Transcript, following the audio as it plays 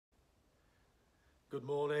Good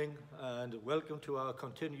morning and welcome to our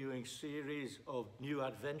continuing series of New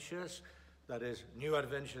Adventures, that is, New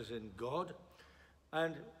Adventures in God.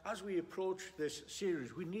 And as we approach this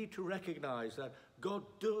series, we need to recognize that God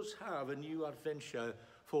does have a new adventure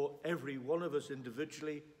for every one of us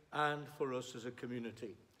individually and for us as a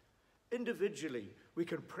community. Individually, we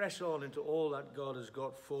can press on into all that God has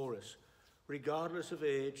got for us, regardless of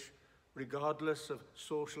age, regardless of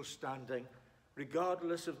social standing,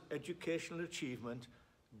 regardless of educational achievement.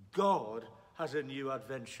 God has a new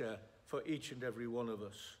adventure for each and every one of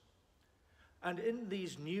us. And in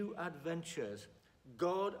these new adventures,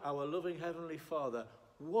 God, our loving Heavenly Father,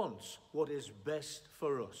 wants what is best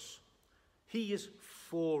for us. He is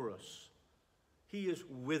for us. He is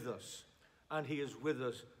with us. And He is with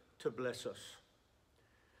us to bless us.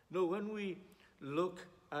 Now, when we look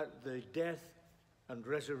at the death and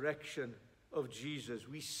resurrection of Jesus,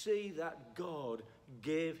 we see that God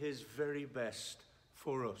gave His very best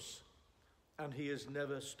for us. And He has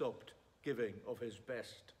never stopped giving of His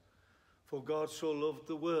best. For God so loved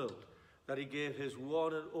the world that He gave His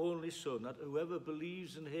one and only Son, that whoever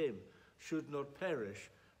believes in Him should not perish,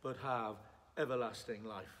 but have everlasting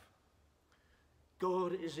life.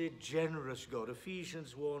 God is a generous God.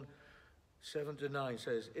 Ephesians 1:7-9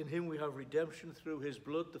 says, "In Him we have redemption through His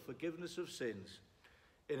blood, the forgiveness of sins,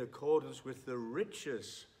 in accordance with the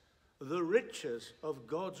riches of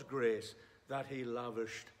God's grace that He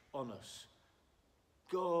lavished on us."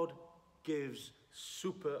 God gives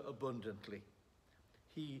super abundantly.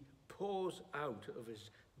 He pours out of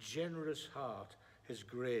His generous heart His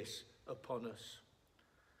grace upon us.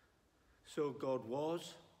 So God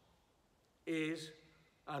was, is,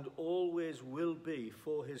 and always will be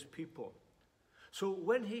for His people. So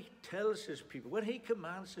when He tells His people, when He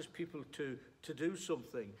commands His people to do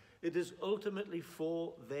something, it is ultimately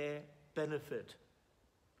for their benefit.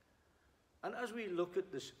 And as we look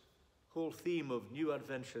at this whole theme of new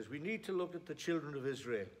adventures, we need to look at the children of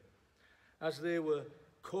Israel as they were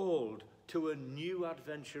called to a new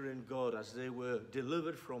adventure in God, as they were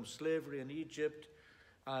delivered from slavery in Egypt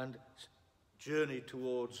and journeyed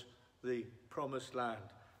towards the promised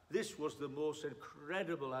land. This was the most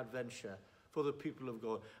incredible adventure for the people of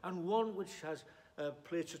God, and one which has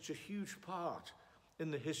played such a huge part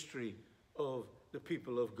in the history of the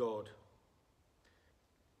people of God.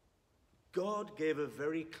 God gave a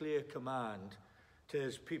very clear command to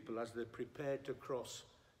His people as they prepared to cross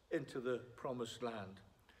into the promised land.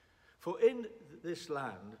 For in this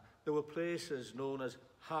land, there were places known as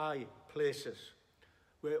high places,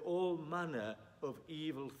 where all manner of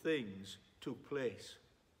evil things took place.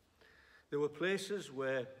 There were places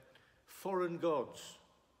where foreign gods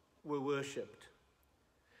were worshipped.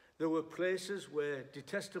 There were places where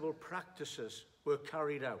detestable practices were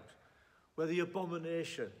carried out, where the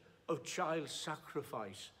abomination of child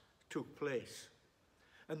sacrifice took place.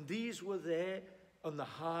 And these were there on the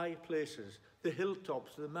high places, the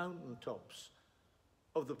hilltops, the mountaintops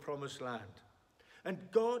of the promised land. And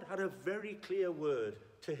God had a very clear word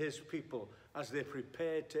to His people as they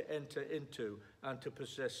prepared to enter into and to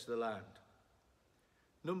possess the land.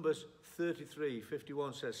 Numbers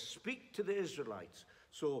 33:51 says, "Speak to the Israelites."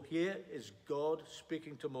 So here is God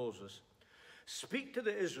speaking to Moses. "Speak to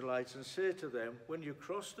the Israelites and say to them, when you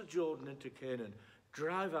cross the Jordan into Canaan,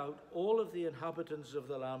 drive out all of the inhabitants of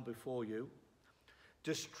the land before you,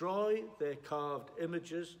 destroy their carved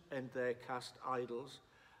images and their cast idols,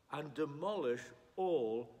 and demolish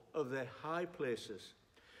all of their high places.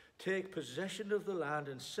 Take possession of the land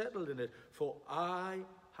and settle in it, for I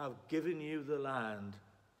have given you the land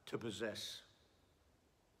to possess."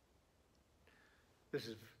 This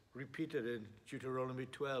is repeated in Deuteronomy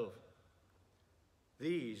 12.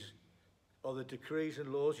 "These are the decrees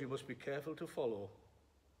and laws you must be careful to follow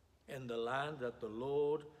in the land that the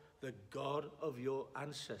Lord, the God of your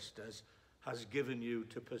ancestors, has given you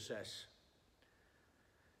to possess.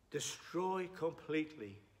 Destroy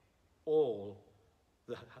completely all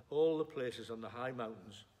the places on the high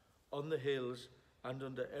mountains, on the hills, and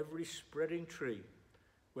under every spreading tree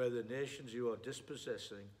where the nations you are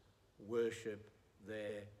dispossessing worship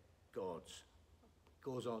their gods."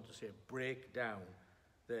 Goes on to say, break down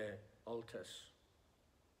their altars.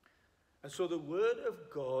 And so the word of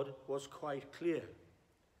God was quite clear.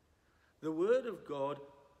 The word of God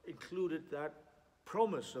included that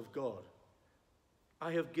promise of God.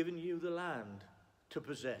 I have given you the land to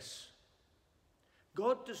possess.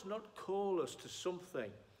 God does not call us to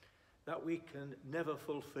something that we can never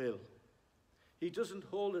fulfill. He doesn't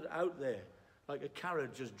hold it out there like a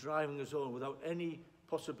carrot just driving us on without any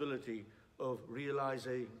possibility of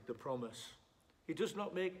realizing the promise. He does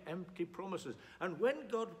not make empty promises. And when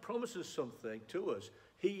God promises something to us,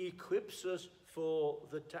 he equips us for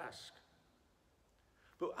the task.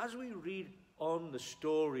 But as we read on the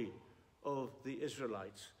story of the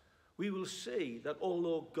Israelites, we will see that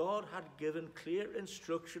although God had given clear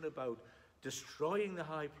instruction about destroying the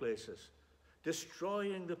high places,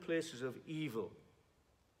 destroying the places of evil,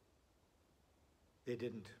 they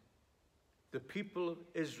didn't. The people of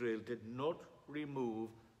Israel did not remove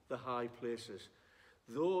the high places.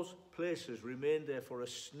 Those places remained there for a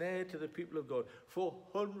snare to the people of God for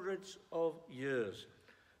hundreds of years.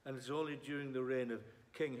 And it's only during the reign of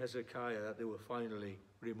King Hezekiah that they were finally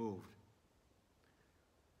removed.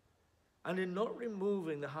 And in not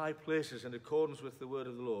removing the high places in accordance with the word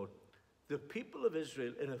of the Lord, the people of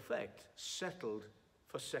Israel, in effect, settled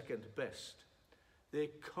for second best. They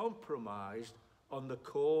compromised on the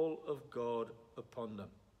call of God upon them.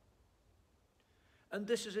 And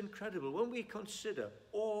this is incredible when we consider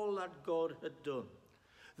all that God had done,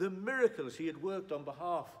 the miracles he had worked on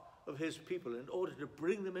behalf of his people in order to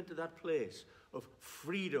bring them into that place of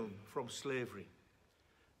freedom from slavery.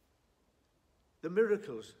 The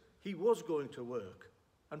miracles he was going to work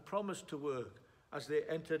and promised to work as they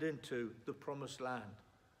entered into the promised land.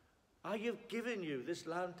 I have given you this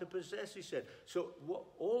land to possess, he said. So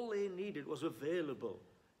all they needed was available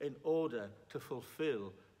in order to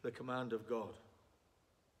fulfill the command of God.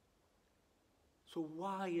 So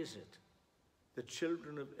why is it the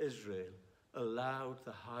children of Israel allowed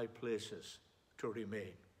the high places to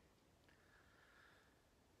remain?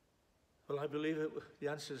 Well, I believe the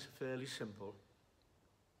answer is fairly simple.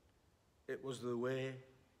 It was the way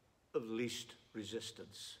of least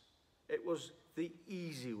resistance. It was the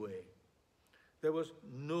easy way. There was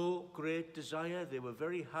no great desire. They were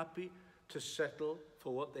very happy to settle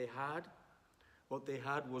for what they had. What they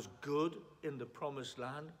had was good in the promised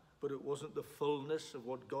land, but it wasn't the fullness of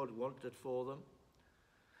what God wanted for them.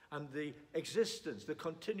 And the existence, the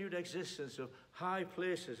continued existence of high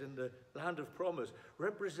places in the land of promise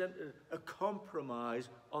represented a compromise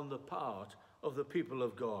on the part of the people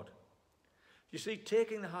of God. You see,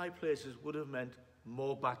 taking the high places would have meant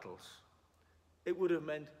more battles. It would have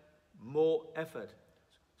meant more effort.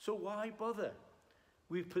 So why bother?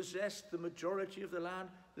 We've possessed the majority of the land.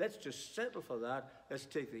 Let's just settle for that. Let's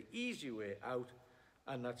take the easy way out.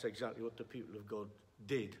 And that's exactly what the people of God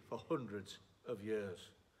did for hundreds of years.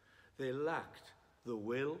 They lacked the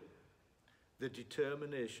will, the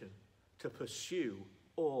determination to pursue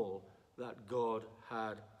all that God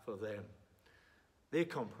had for them. They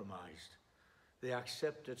compromised. They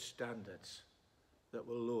accepted standards that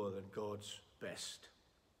were lower than God's best.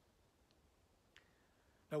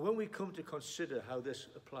 Now, when we come to consider how this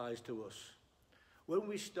applies to us, when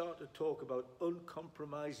we start to talk about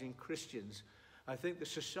uncompromising Christians, I think the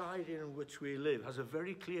society in which we live has a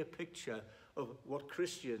very clear picture of what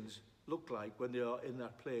Christians look like when they are in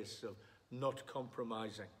that place of not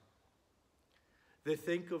compromising. They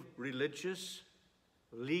think of religious,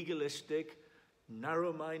 legalistic,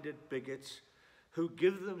 narrow-minded bigots who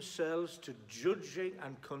give themselves to judging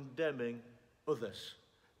and condemning others.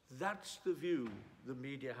 That's the view the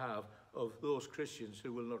media have of those Christians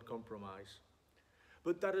who will not compromise.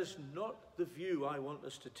 But that is not the view I want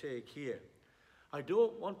us to take here. I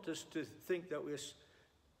don't want us to think that we're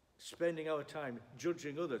spending our time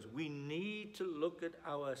judging others. We need to look at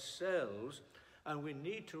ourselves and we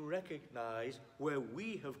need to recognize where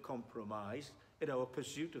we have compromised in our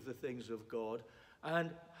pursuit of the things of God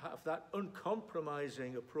and have that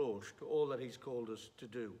uncompromising approach to all that he's called us to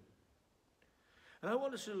do. And I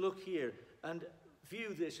want us to look here and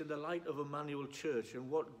view this in the light of Emmanuel Church and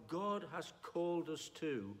what God has called us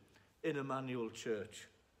to in Emmanuel Church.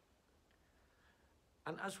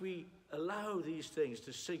 And as we allow these things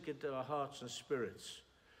to sink into our hearts and spirits,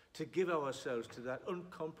 to give ourselves to that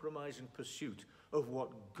uncompromising pursuit of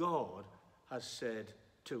what God has said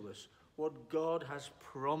to us, what God has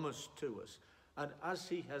promised to us. And as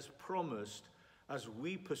he has promised, as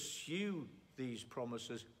we pursue these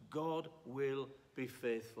promises, God will be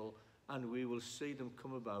faithful and we will see them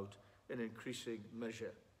come about in increasing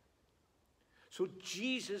measure. So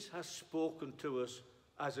Jesus has spoken to us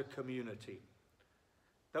as a community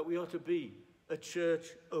that we are to be a church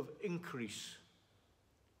of increase.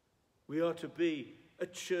 We are to be a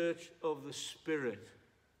church of the Spirit.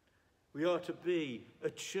 We are to be a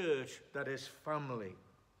church that is family.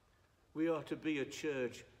 We are to be a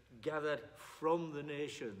church gathered from the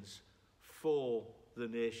nations for the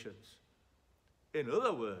nations. In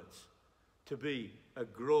other words, to be a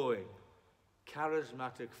growing,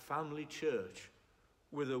 charismatic family church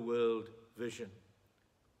with a world vision.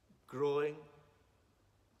 Growing,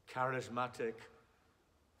 charismatic,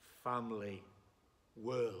 family,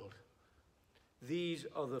 world. These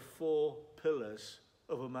are the 4 pillars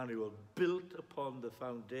of Emmanuel, built upon the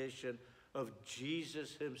foundation of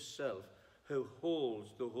Jesus himself, who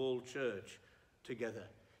holds the whole church together.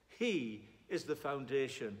 He is the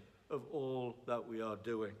foundation of all that we are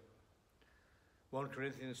doing. 1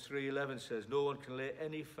 Corinthians 3:11 says, no one can lay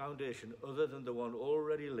any foundation other than the one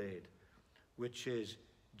already laid, which is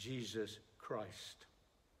Jesus Christ.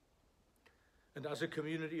 And as a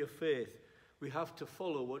community of faith, we have to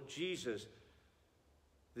follow what Jesus,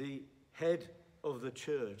 the head of the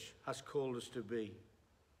church, has called us to be.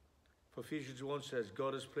 For Ephesians 1 says,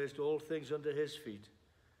 God has placed all things under his feet,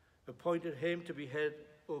 appointed him to be head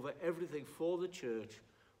over everything for the church,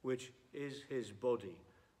 which is his body,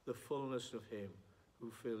 the fullness of him who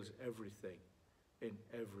fills everything in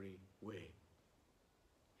every way.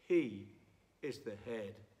 He is the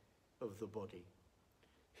head of the body.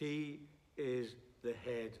 He is the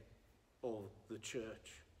head of the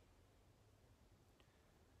church.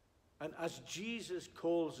 And as Jesus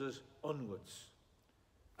calls us onwards,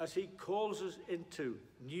 as he calls us into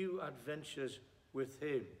new adventures with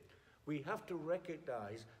him, we have to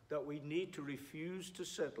recognize that we need to refuse to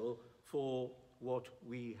settle for what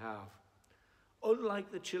we have.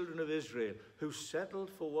 Unlike the children of Israel, who settled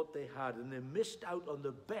for what they had and they missed out on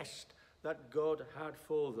the best that God had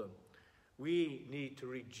for them, we need to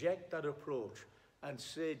reject that approach and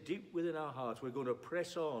say deep within our hearts, we're going to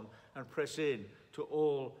press on and press in to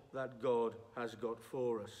all that God has got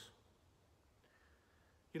for us.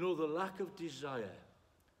 You know, the lack of desire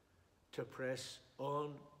to press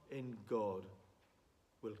on in God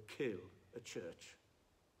will kill a church.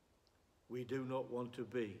 We do not want to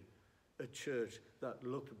be a church that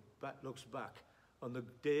looks back on the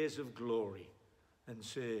days of glory and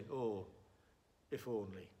say, oh, if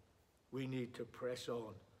only. We need to press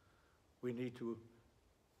on. We need to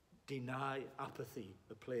deny apathy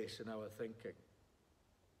a place in our thinking.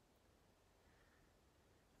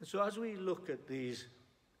 And so as we look at these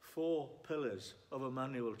 4 pillars of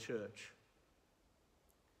Emmanuel Church,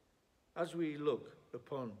 as we look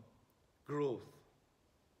upon growth,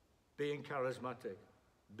 being charismatic,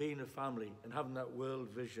 being a family, and having that world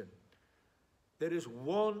vision, there is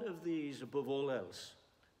one of these above all else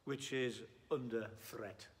which is under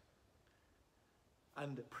threat.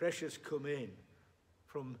 And pressures come in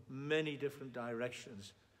from many different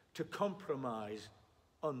directions to compromise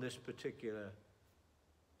on this particular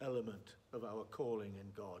element of our calling in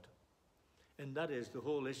God. And that is the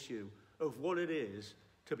whole issue of what it is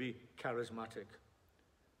to be charismatic.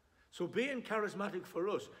 So being charismatic for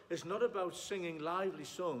us is not about singing lively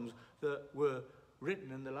songs that were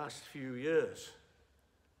written in the last few years.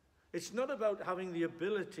 It's not about having the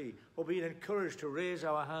ability or being encouraged to raise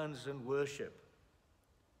our hands and worship.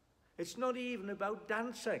 It's not even about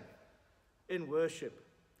dancing in worship.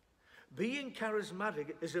 Being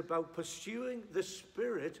charismatic is about pursuing the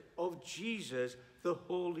Spirit of Jesus, the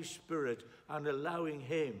Holy Spirit, and allowing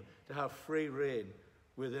him to have free reign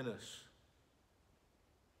within us.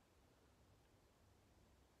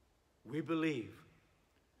 We believe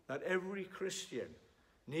that every Christian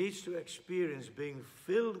needs to experience being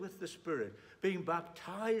filled with the Spirit, being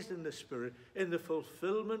baptized in the Spirit, in the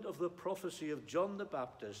fulfillment of the prophecy of John the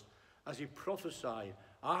Baptist, as he prophesied,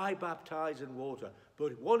 I baptize in water,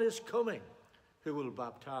 but one is coming who will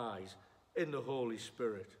baptize in the Holy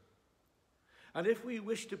Spirit. And if we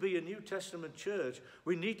wish to be a New Testament church,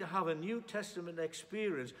 we need to have a New Testament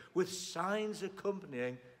experience with signs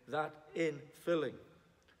accompanying that infilling.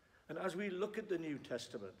 And as we look at the New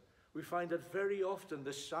Testament, we find that very often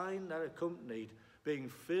the sign that accompanied being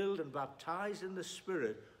filled and baptized in the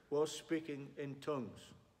Spirit was speaking in tongues.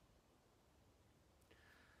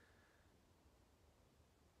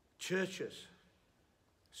 Churches,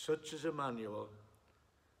 such as Emmanuel,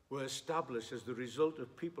 were established as the result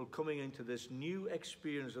of people coming into this new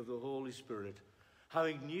experience of the Holy Spirit,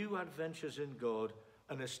 having new adventures in God,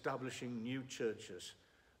 and establishing new churches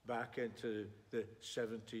back into the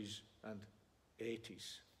 70s and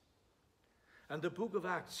 80s. And the book of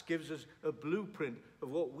Acts gives us a blueprint of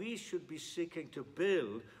what we should be seeking to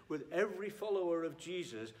build with every follower of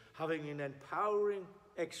Jesus having an empowering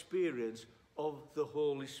experience of the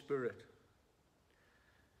Holy Spirit.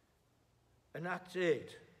 And Acts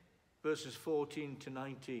 8, verses 14 to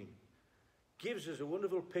 19, gives us a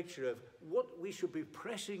wonderful picture of what we should be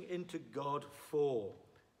pressing into God for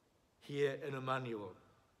here in Emmanuel.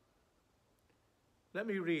 Let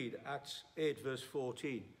me read Acts 8, verse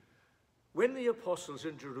 14. When the apostles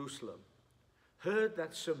in Jerusalem heard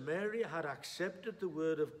that Samaria had accepted the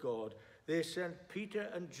word of God, they sent Peter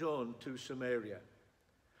and John to Samaria.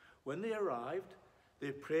 When they arrived,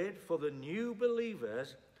 they prayed for the new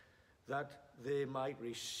believers that they might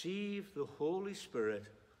receive the Holy Spirit,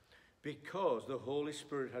 because the Holy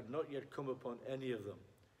Spirit had not yet come upon any of them.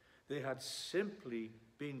 They had simply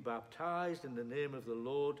been baptized in the name of the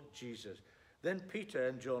Lord Jesus. Then Peter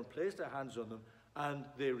and John placed their hands on them, and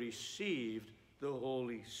they received the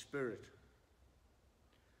Holy Spirit.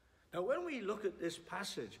 Now, when we look at this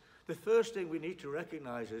passage, the first thing we need to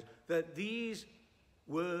recognize is that these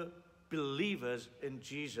were believers in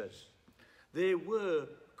Jesus. They were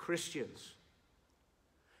Christians.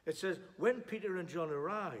 It says, when Peter and John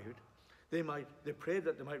arrived, they prayed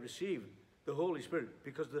that they might receive the Holy Spirit,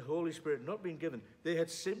 because the Holy Spirit had not been given. They had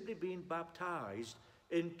simply been baptized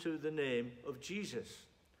into the name of Jesus.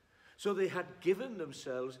 So they had given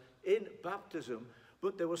themselves in baptism,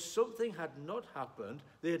 but there was something had not happened.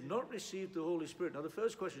 They had not received the Holy Spirit. Now the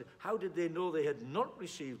first question is, how did they know they had not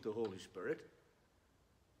received the Holy Spirit?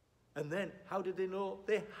 And then, how did they know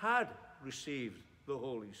they had received the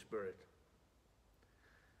Holy Spirit?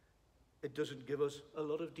 It doesn't give us a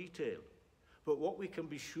lot of detail. But what we can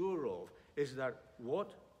be sure of is that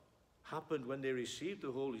what happened when they received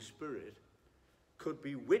the Holy Spirit could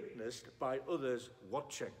be witnessed by others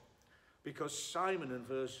watching. Because Simon in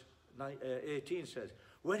verse 18 says,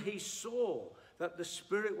 when he saw that the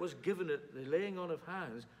Spirit was given at the laying on of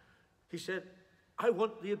hands, he said, I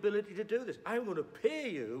want the ability to do this. I'm going to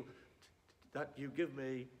pay you that you give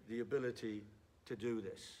me the ability to do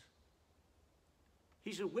this.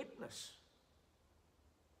 He's a witness.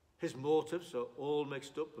 His motives are all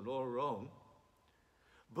mixed up and all wrong.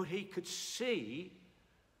 But he could see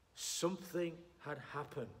something had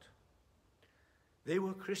happened. They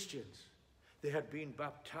were Christians. They had been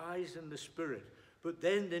baptized in the Spirit. But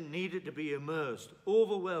then they needed to be immersed,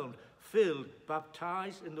 overwhelmed, filled,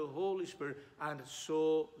 baptized in the Holy Spirit. And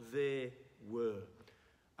so they were.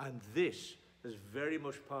 And this is very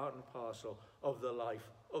much part and parcel of the life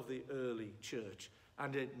of the early church.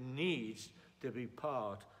 And it needs to be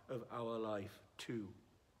part of our life too.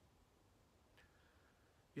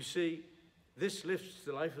 You see, this lifts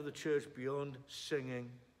the life of the church beyond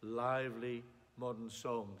singing lively modern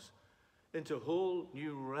songs into a whole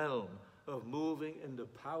new realm of moving in the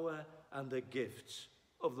power and the gifts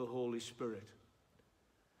of the Holy Spirit.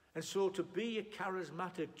 And so to be a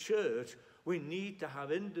charismatic church, we need to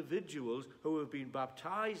have individuals who have been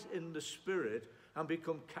baptized in the Spirit and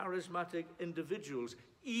become charismatic individuals,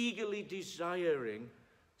 eagerly desiring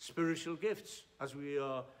spiritual gifts, as we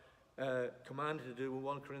are commanded to do in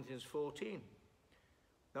 1 Corinthians 14.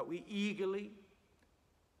 That we eagerly,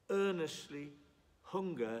 earnestly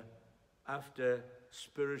hunger after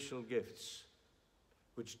spiritual gifts,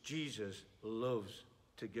 which Jesus loves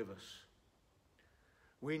to give us.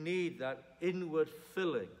 We need that inward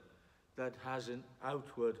filling that has an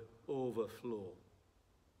outward overflow.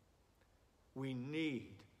 We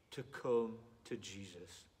need to come to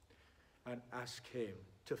Jesus and ask him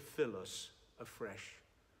to fill us afresh.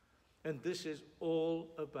 And this is all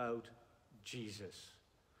about Jesus.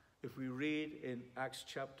 If we read in Acts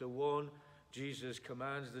chapter 1, Jesus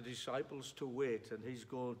commands the disciples to wait, and he's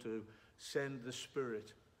going to send the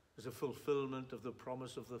Spirit as a fulfillment of the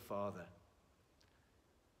promise of the Father.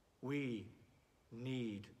 We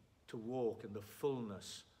need to walk in the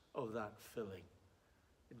fullness of that filling.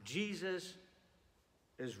 Jesus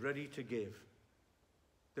is ready to give.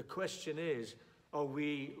 The question is, are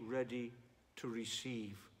we ready to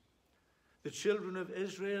receive? The children of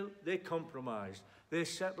Israel, they compromised. They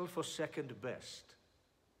settled for second best.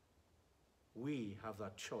 We have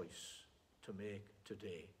that choice to make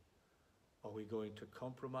today. Are we going to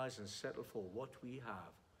compromise and settle for what we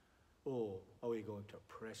have? Or are we going to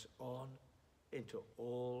press on into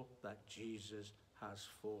all that Jesus has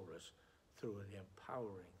for us through the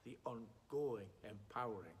empowering, the ongoing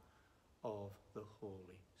empowering of the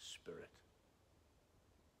Holy Spirit?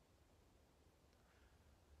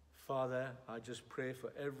 Father, I just pray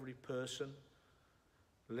for every person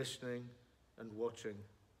listening and watching.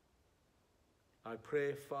 I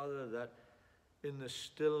pray, Father, that in the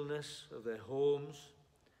stillness of their homes,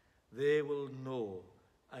 they will know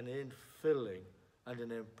an infilling and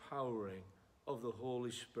an empowering of the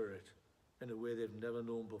Holy Spirit in a way they've never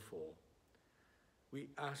known before. We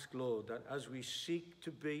ask, Lord, that as we seek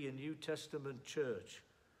to be a New Testament church,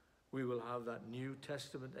 we will have that New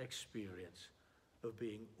Testament experience of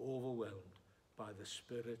being overwhelmed by the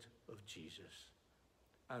Spirit of Jesus.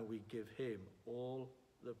 And we give him all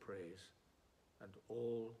the praise and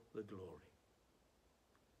all the glory.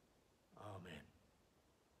 Amen.